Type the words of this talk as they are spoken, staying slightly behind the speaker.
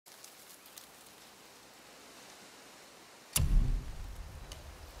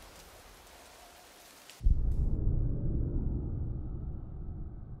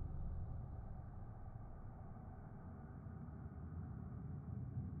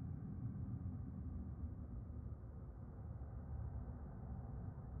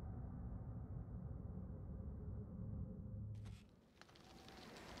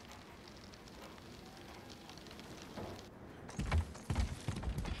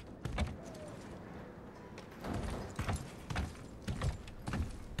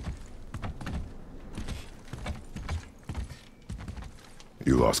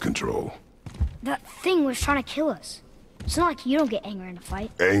You lost control. That thing was trying to kill us. It's not like you don't get angry in a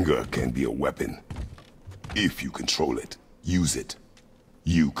fight. Anger can be a weapon. If you control it, use it.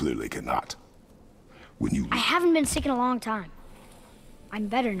 You clearly cannot. When you... I haven't been sick in a long time. I'm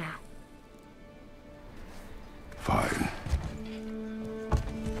better now. Fine.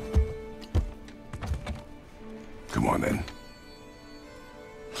 Come on then.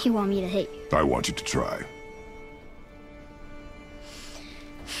 You want me to hit you? I want you to try.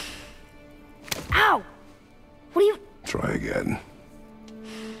 Ow! What are you... Try again.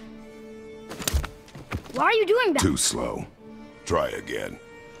 Why are you doing that? Too slow. Try again.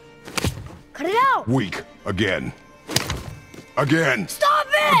 Cut it out! Weak. Again. Again! Stop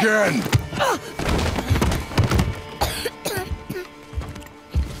it! Again!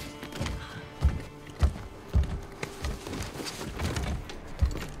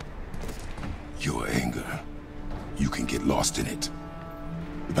 Your anger. You can get lost in it.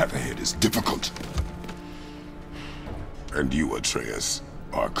 The path ahead is difficult. And you, Atreus,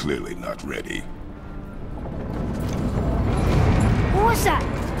 are clearly not ready. What was that?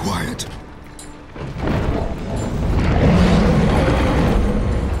 Quiet.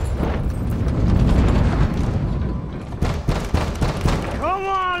 Come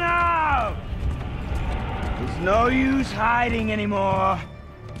on out! There's no use hiding anymore.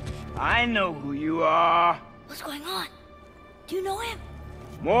 I know who you are. What's going on? Do you know him?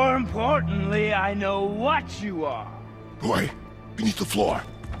 More importantly, I know what you are. Boy, beneath the floor.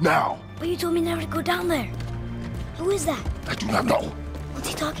 Now! But you told me never to go down there. Who is that? I do not know. What's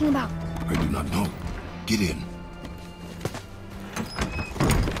he talking about? I do not know. Get in.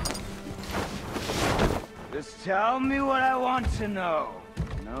 Just tell me what I want to know.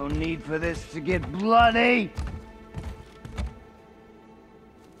 No need for this to get bloody.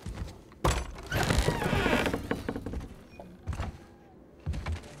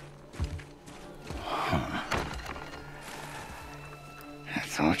 I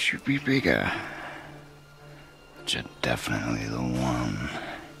thought you'd be bigger. But you're definitely the one.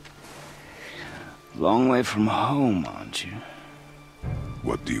 Long way from home, aren't you?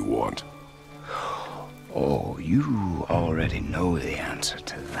 What do you want? Oh, you already know the answer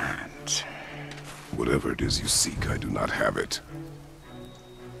to that. Whatever it is you seek, I do not have it.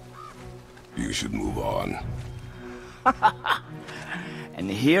 You should move on. And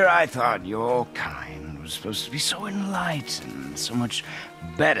here I thought your kind was supposed to be so enlightened, so much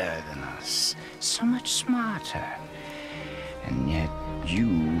better than us, so much smarter. And yet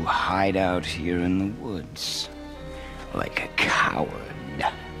you hide out here in the woods, like a coward.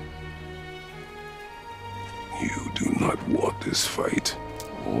 You do not want this fight.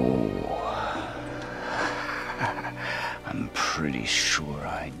 Oh, I'm pretty sure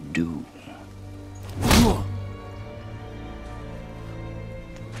I do.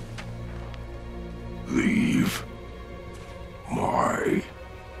 Leave my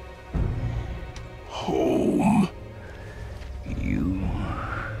home. You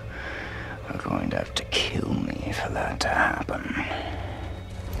are going to have to kill me for that to happen.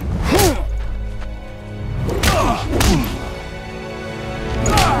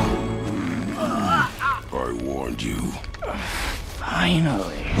 I warned you.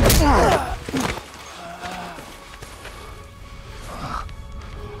 Finally.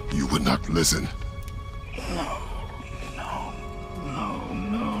 You would not listen.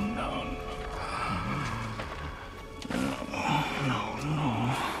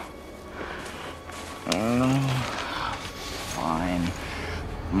 No. Fine.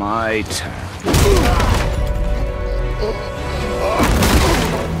 My turn.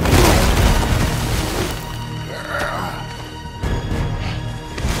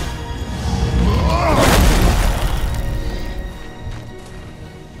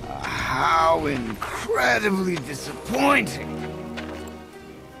 How incredibly disappointing.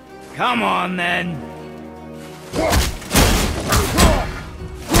 Come on, then.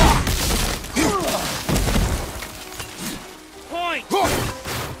 Point!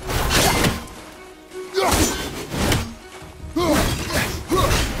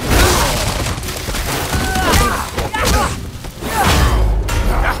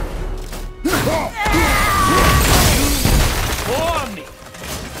 For me!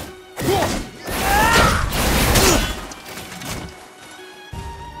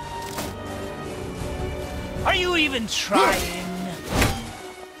 Are you even trying?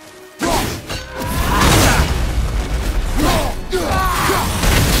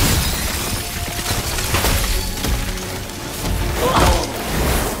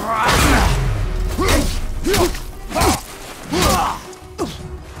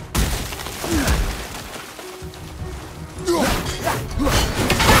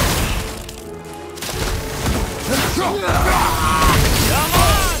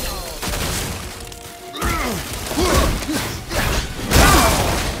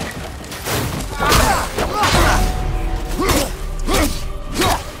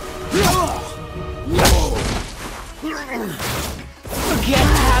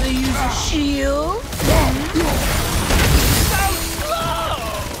 how to use a shield? So slow!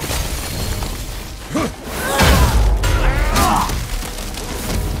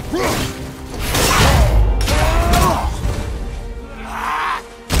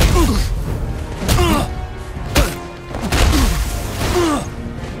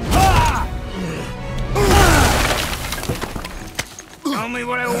 Tell me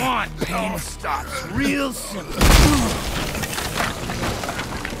what I want. Pain stops real simple.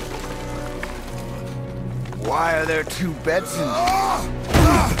 Why are there two beds in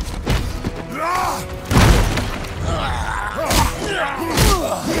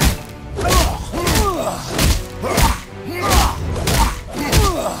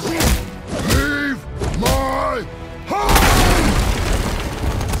Leave my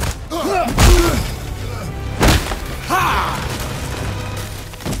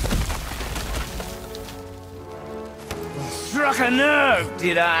Struck a nerve,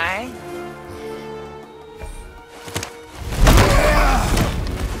 did I?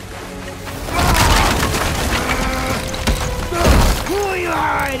 Who are you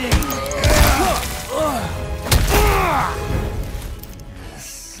hiding?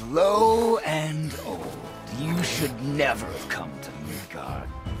 slow and old? You should never have come to Midgard.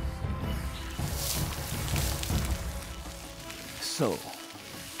 So,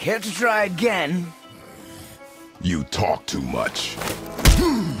 care to try again? You talk too much.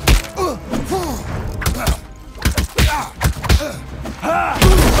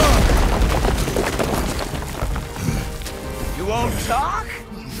 You won't talk?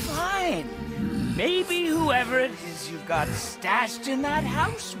 Fine. Maybe whoever it is you've got stashed in that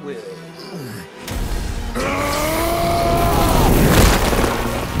house will.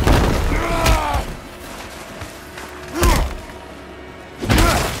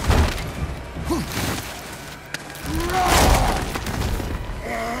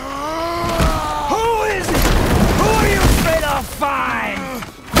 Who is it? Who are you afraid I'll find?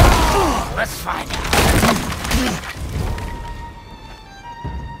 Let's find out.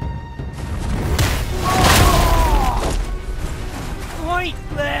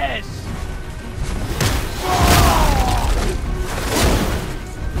 Pointless!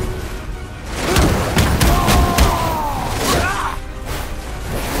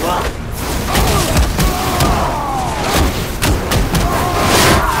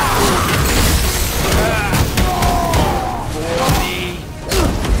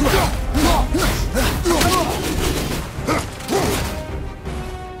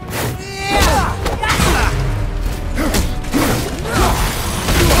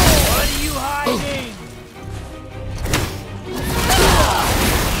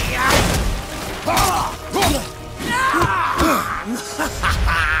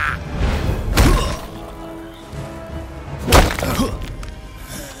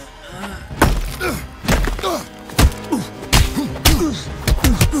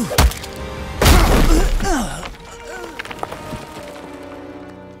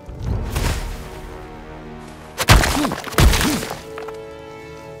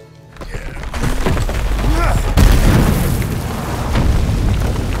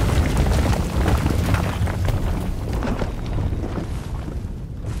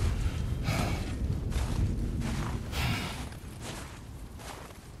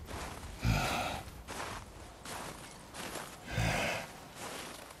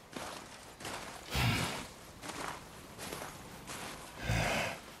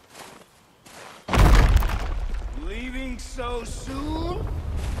 Leaving so soon?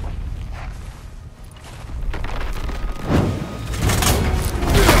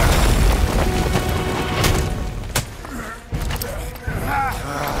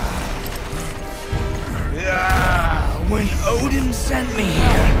 When Odin sent me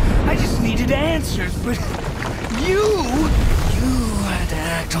here, I just needed answers, but you had to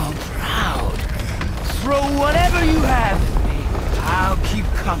act all proud. Throw whatever you have at me. I'll keep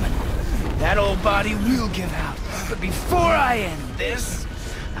coming. That old body will give out. But before I end this,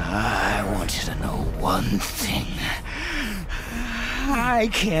 I want you to know one thing. I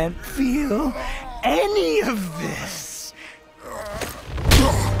can't feel any of this.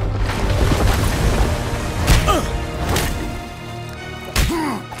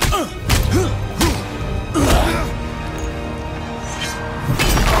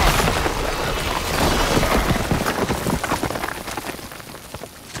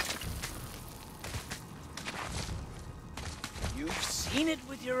 You've seen it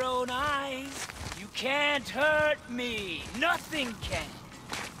with your own eyes. You can't hurt me. Nothing can.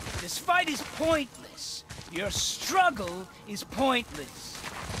 This fight is pointless. Your struggle is pointless.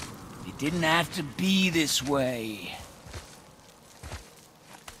 It didn't have to be this way.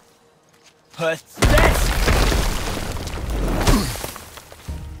 pathetic!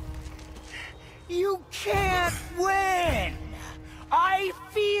 You can't win! I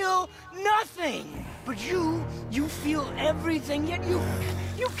feel nothing! But you feel everything, yet you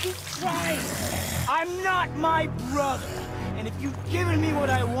keep trying. I'm not my brother, and if you'd given me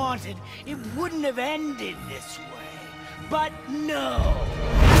what I wanted, it wouldn't have ended this way. But no!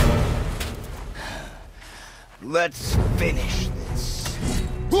 Let's finish this.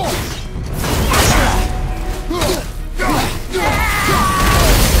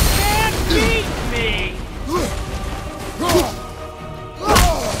 Can't beat me!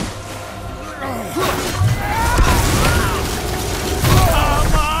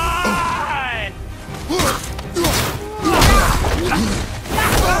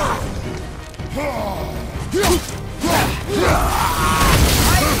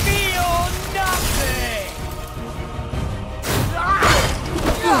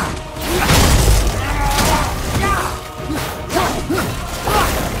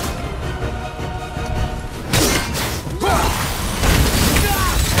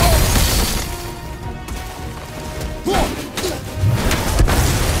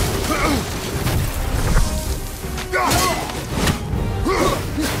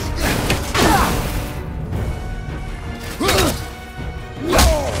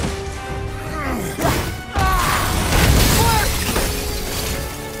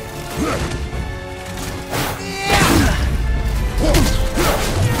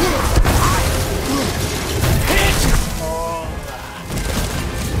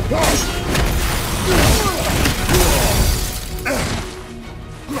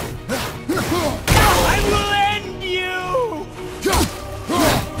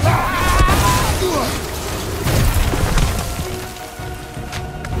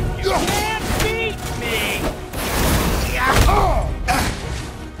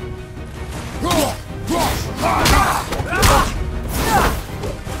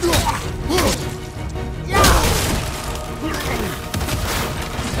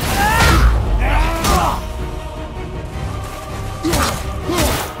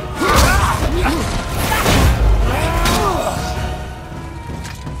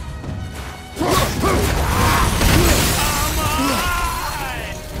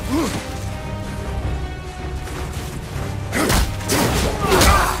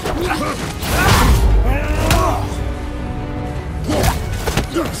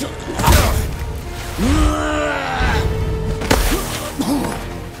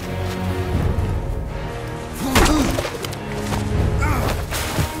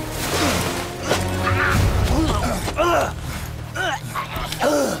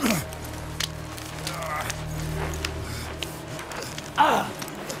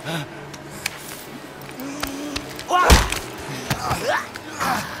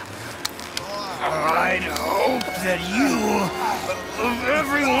 I'd hoped that you, of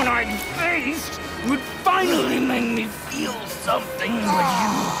everyone I'd faced, would finally make me feel something, but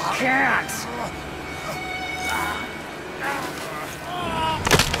you can't.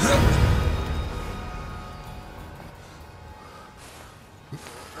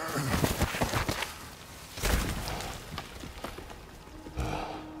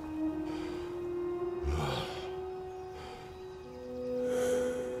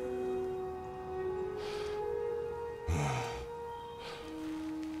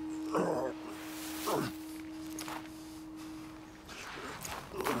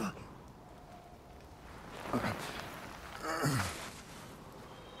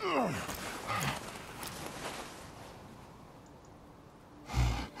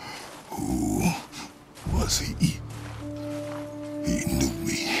 Was he? He knew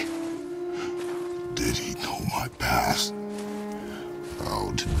me. Did he know my past?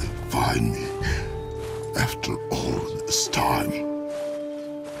 How did they find me after all this time?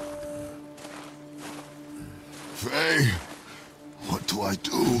 Faye, what do I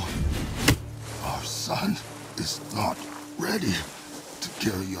do? Our son is not ready to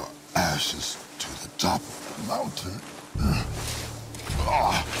carry your ashes to the top of the mountain.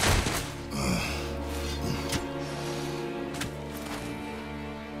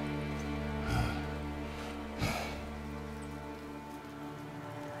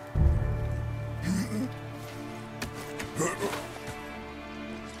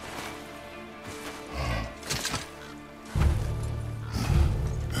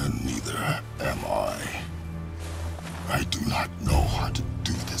 And neither am I. I do not know how to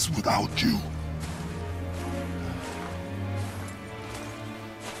do this without you.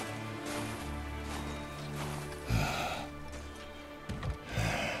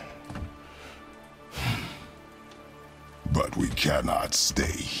 But we cannot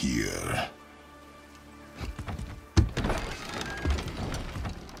stay here.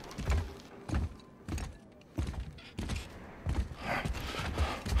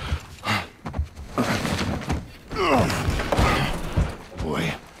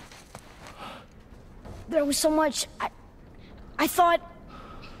 there was so much. I thought...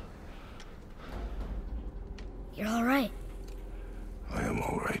 You're all right. I am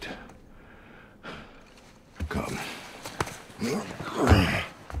all right. Come.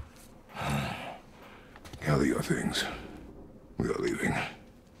 Gather your things. We are leaving.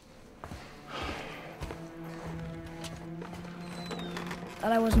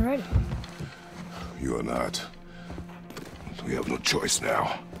 Thought I wasn't ready. You are not. We have no choice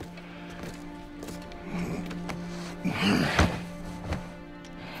now.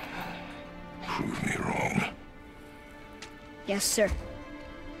 Prove me wrong. Yes, sir.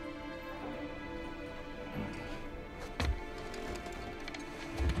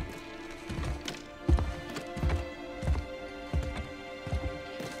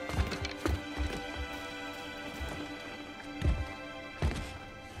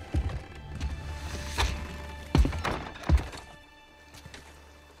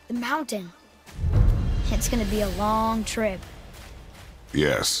 The mountain. It's gonna be a long trip.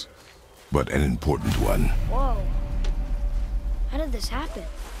 Yes, but an important one. Whoa. How did this happen?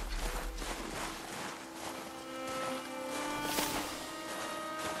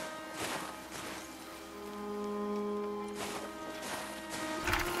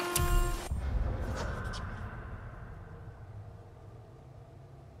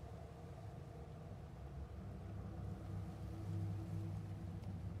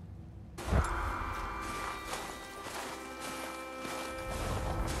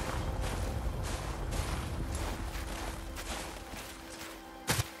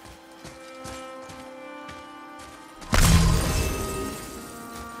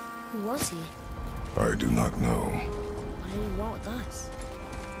 Who was he? I do not know. What did he want with us?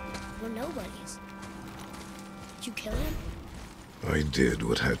 We're nobodies. Did you kill him? I did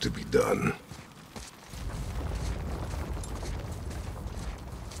what had to be done.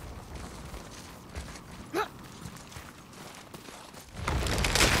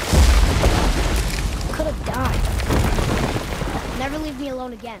 Could have died. Never leave me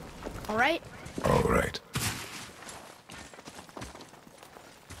alone again, all right? All right.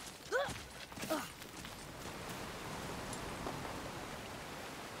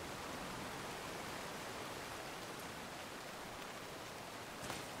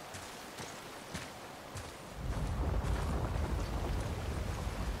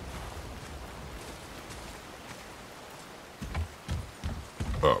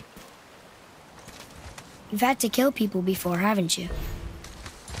 Up. You've had to kill people before, haven't you?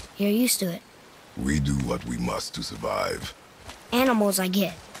 You're used to it. We do what we must to survive. Animals, I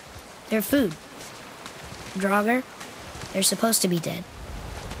get. They're food. Draugr, they're supposed to be dead.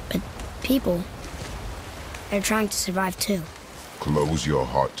 But people, they're trying to survive too. Close your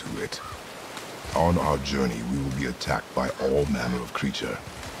heart to it. On our journey, we will be attacked by all manner of creature.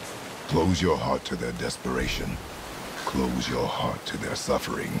 Close your heart to their desperation. Close your heart to their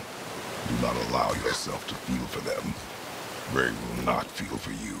suffering. Do not allow yourself to feel for them. They will not feel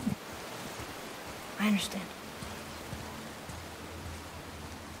for you. I understand.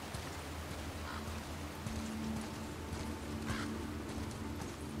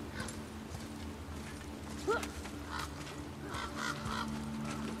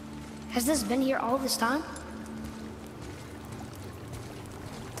 Has this been here all this time?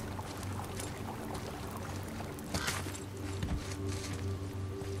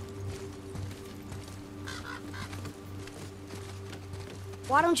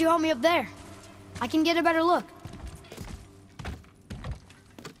 Why don't you help me up there? I can get a better look.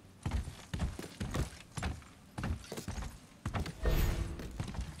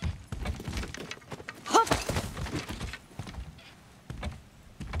 Hup!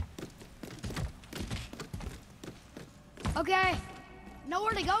 Okay,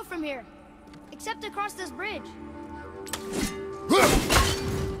 nowhere to go from here, except across this bridge.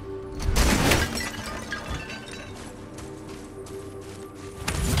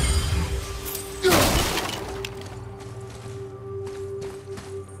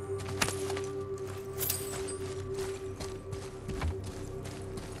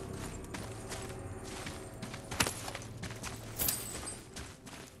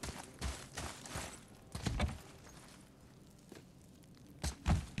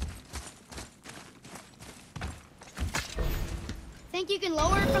 Think you can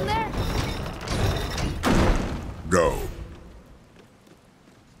lower it from there? Go.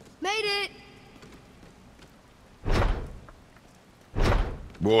 Made it!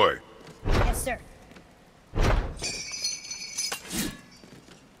 Boy. Yes, sir.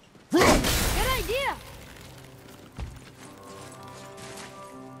 Good idea!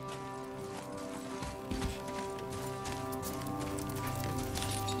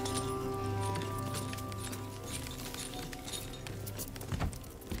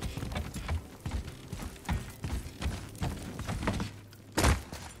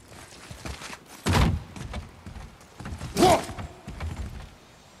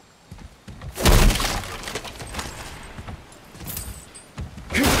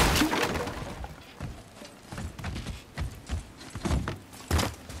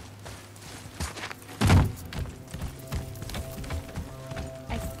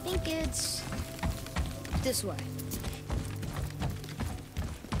 like it's this way.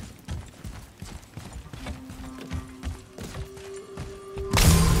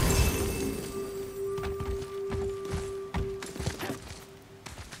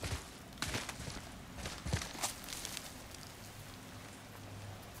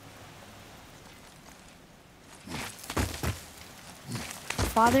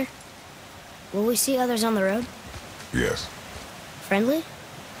 Father, will we see others on the road? Yes. Friendly?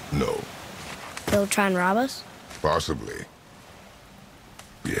 No. They'll try and rob us? Possibly.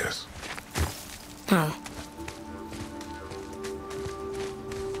 Yes. Oh.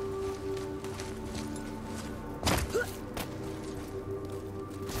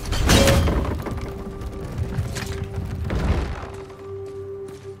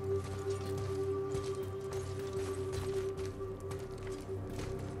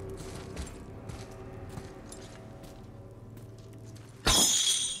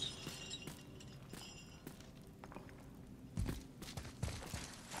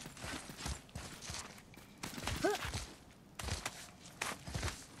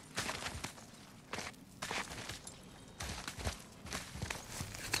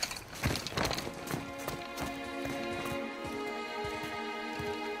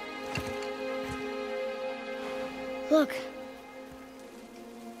 Look.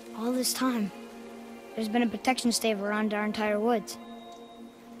 All this time, there's been a protection stave around our entire woods.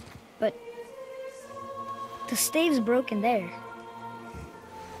 But the stave's broken there.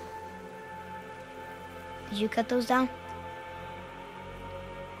 Did you cut those down?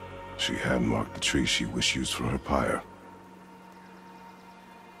 She had marked the tree she wished used for her pyre.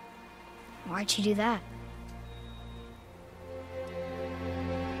 Why'd she do that?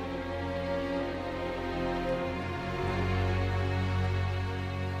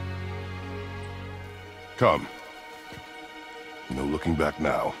 Come. No looking back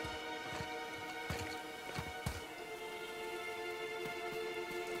now.